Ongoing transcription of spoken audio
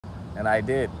And I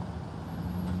did.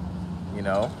 You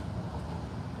know?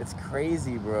 It's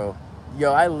crazy, bro.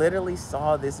 Yo, I literally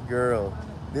saw this girl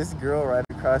right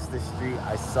across the street.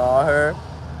 I saw her,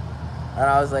 and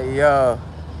I was like, yo,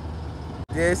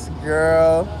 this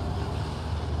girl,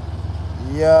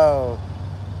 yo,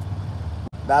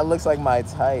 that looks like my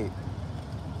type,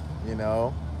 you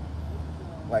know?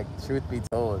 Like, truth be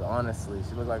told, honestly,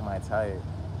 she looked like my type.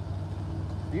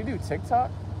 Do you do TikTok?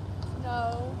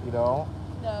 No. You don't?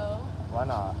 No. Why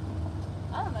not?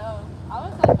 I don't know. I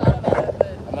always thought about it,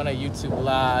 but... I'm on a YouTube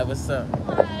Live. What's up?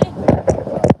 Hi.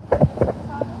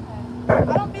 I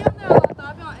don't be on there a lot, though.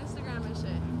 I be on Instagram and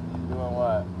shit. Doing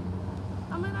what?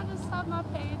 I mean, I just have my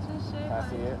page and shit. Can I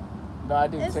see it? No, I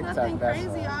do it's TikTok. It's nothing crazy.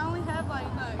 That's I only have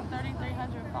like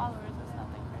 3,300 followers. It's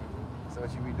nothing crazy. So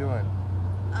what you be doing?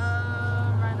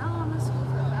 Right now I'm in school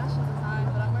for fashion design,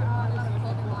 but I'm working on a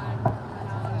clothing line right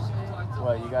now and shit.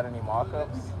 What, you got any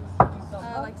mock-ups?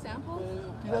 Like samples?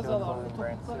 I do a clothing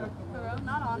brand too. For real?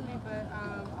 Not on me, but I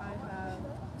have.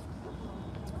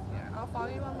 Here, I'll follow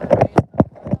you on my page.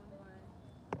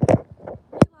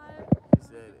 You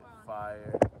said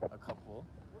fire a couple.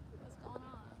 What's going on?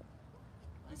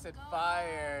 You said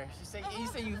fire. You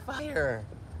said you fire.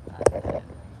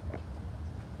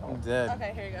 I'm dead.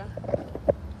 Okay, here you go.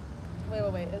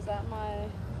 Wait. Is that my...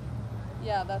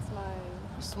 Yeah, that's my...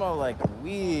 You smell like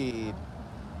weed.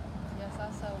 Yes,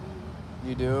 I sell weed.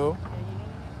 You do?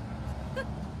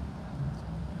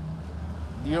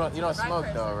 Yeah, You don't smoke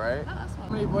though, right? No, I smoke. How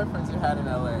many boyfriends you had in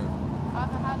LA? I've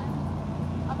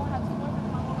only had 2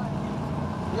 boyfriends my whole life.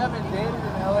 You haven't dated in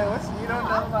LA? You don't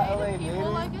know about LA dating?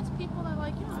 People, like, it's people that,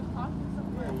 like, you know, I've talked to stuff.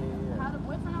 Yeah. Had a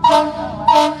boyfriend I was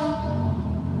like,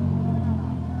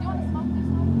 do you want to smoke this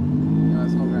one? You want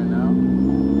to smoke right now?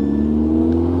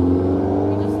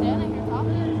 You just standing here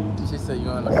talking? She said you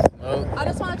want to smoke. I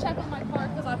just want to check with my car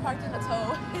because I parked in the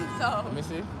tow. So. Let me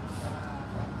see.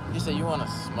 You said you want to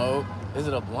smoke. Is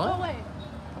it a blunt? Oh, wait.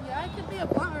 Yeah, it could be a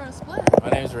blunt or a split. My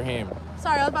name's Raheem.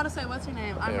 Sorry, I was about to say, what's your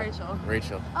name? I'm Rachel.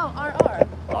 Rachel. Oh, RR.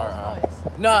 RR.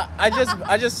 No, I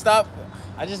just stopped.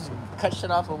 I just cut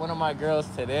shit off with one of my girls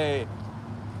today.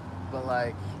 But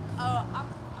like. Oh, I'm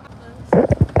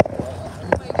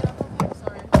wait, get off of you.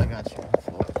 Sorry. I got you.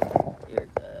 You're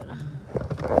good.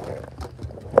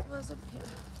 What's up here?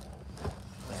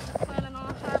 Planning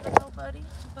on having nobody,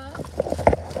 but.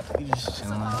 We just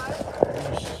chilling. We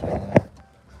just chilling.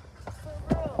 For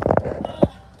real.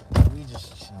 We just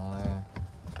chilling.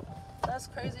 That's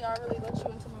crazy. I really let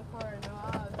you into my car and now I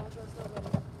don't trust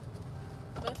nobody.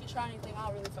 But if you try anything,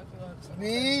 I'll really fuck you up. So.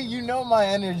 Me? You know my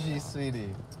energy,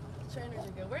 sweetie. What's your energy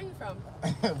good? Where are you from?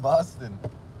 Boston.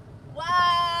 Wow.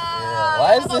 Yeah.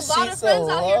 Why is this shit so low? I have a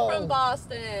lot of friends out here from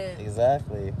Boston.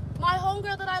 Exactly. My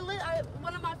homegirl that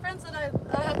one of my friends that I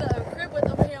have a crib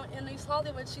with over here in East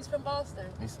Hollywood, she's from Boston.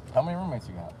 How many roommates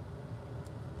you got?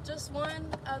 Just one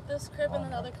at this crib, and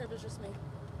then the other crib is just me.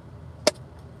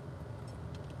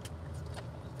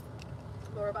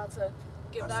 But we're about to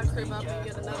give that crib up and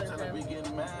get another crib.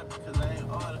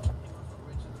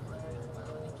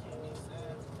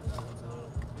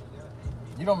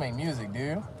 You don't make music, do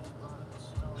you?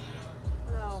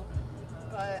 No,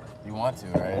 but... You want to,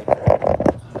 right?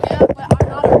 Yeah, but I'm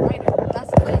not a writer.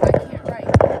 That's the thing. I can't write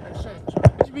shit.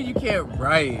 What do you mean you can't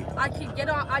write? I can get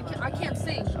on. I can't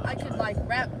sing. I could like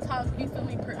rap, talk. You feel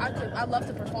me? I love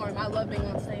to perform. I love being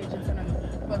on stage in front of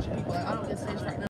a bunch of people. Like, I don't get stage right now.